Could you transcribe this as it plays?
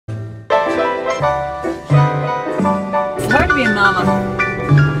being mama.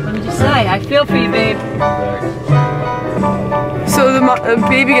 Let me just say, I feel for you, babe. So the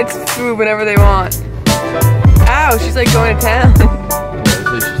baby gets food whenever they want. Ow, she's like going to town.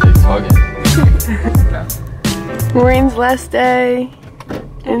 She's like tugging. Maureen's last day.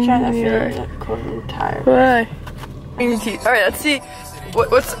 I'm trying to feel I'm tired. Why? Alright, let's see.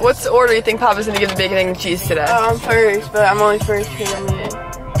 What's the order you think Papa's gonna give the bacon, egg, and cheese today? I'm first, but I'm only first because I'm eating.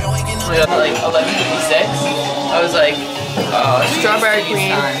 Like 11:56. I was like, strawberry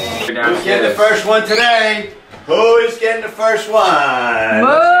queen. Who's getting the first one today? Who is getting the first one?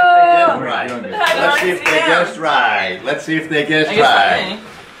 Let's see if they guessed right. Let's see if they guessed right.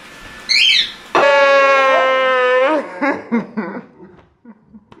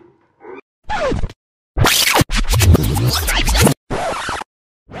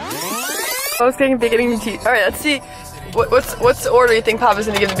 I was getting bacon, egg, and cheese. Alright, let's see. What's the order you think Papa's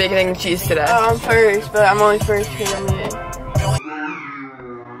gonna give the bacon, egg, and cheese today? I'm first, but I'm only first because I'm eating.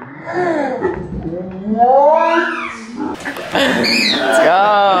 Let's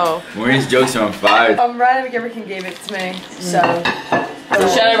go. Maureen's jokes are on fire. Ryan McGivern gave it to me, so. Shout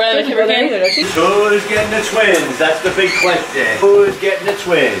out Ryan McGivern. Who's getting the twins? That's the big question. Who's getting the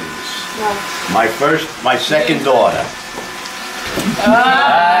twins? No. My second daughter.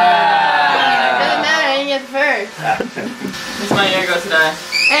 Doesn't matter, I didn't get first. This is my year goes today.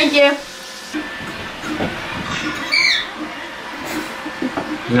 Thank you.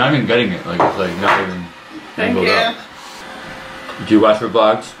 You're not even getting it. Like it's like not even angled up. Do you watch her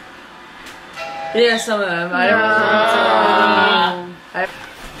vlogs? Yeah, some of them. I don't.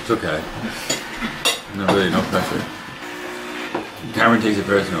 It's okay. No, really, no pressure. Cameron takes it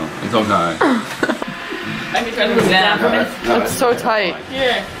personal. It's okay. I can try to move down. That's so tight.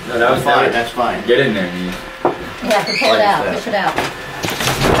 Yeah. No, that was fine. That's fine. Get in there, you. Yeah, pull it out. Push it out.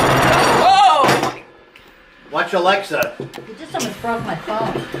 Oh! Watch Alexa. You just almost broke my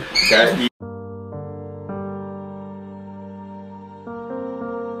phone. Okay.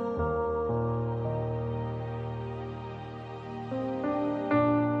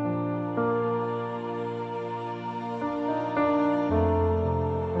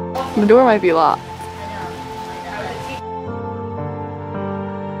 The door might be locked.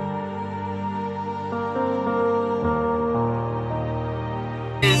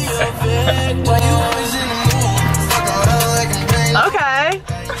 Okay.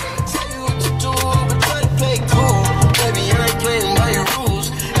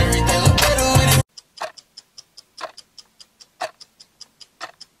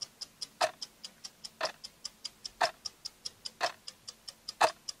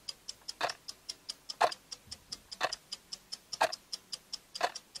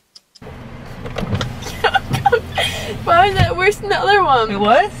 Why is that? Where's the other one? It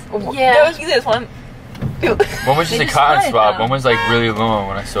was? Yeah. That was this one. One was just a cotton swab. One was like really long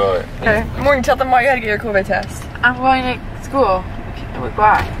when I saw it. Okay. Morgan, tell them why you had to get your COVID test. I'm going to school.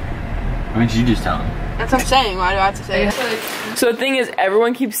 Why? Why didn't you just tell him? That's what I'm saying. Why do I have to say it? So the thing is,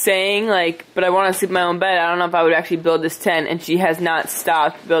 everyone keeps saying, like, but I want to sleep in my own bed. I don't know if I would actually build this tent, and she has not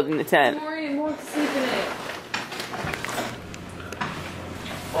stopped building the tent. Maureen wants to sleep in it.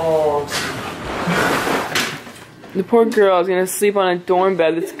 Oh. The poor girl is going to sleep on a dorm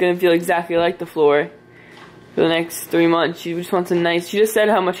bed that's going to feel exactly like the floor for the next 3 months. She just wants a nice, she just said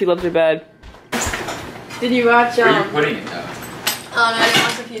how much she loves her bed. Did you watch, Where are you putting it though? Oh no, I didn't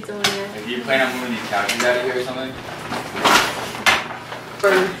watch the pizza one yet. Do you plan on moving these couches out of here or something?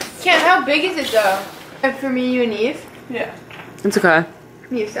 Ken, how big is it though? For me, you and Eve? Yeah. It's okay.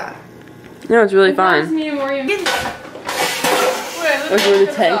 Eve, stop. No, it's really fine. Me and Maureen. What's with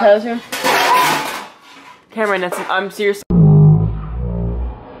the tent, Kyle's room? Cameron, that's, I'm serious.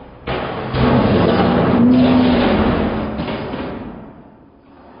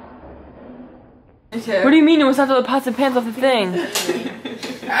 What do you mean it was after the pots and pans off the thing?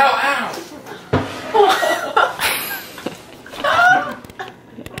 Ow,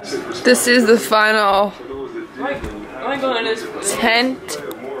 This is the final tent.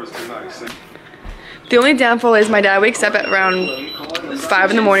 The only downfall is my dad wakes up at around 5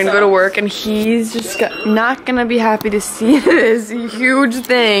 in the morning to go to work, and he's just not gonna be happy to see this huge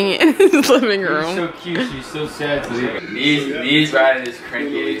thing in his living room. She's so cute, she's so sad to leave. Knees riding this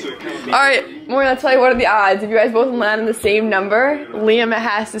cranky. Alright, Maureen, I'll tell you what are the odds. If you guys both land on the same number, Liam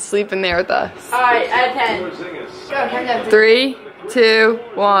has to sleep in there with us. Alright, out of 10. Go, 10. 3, 2,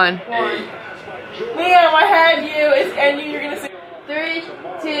 1. Liam, I had you, and you're gonna say 3,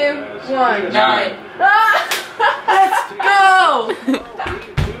 2, 1. 9. Let's go!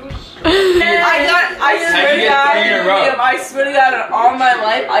 I swear to God, in all my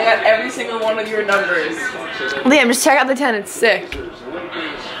life, I got every single one of your numbers. Liam, just check out the 10. It's sick.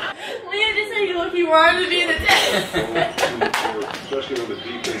 Liam just said he wanted to be in the 10.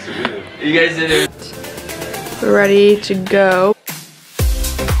 You guys did it. We're ready to go.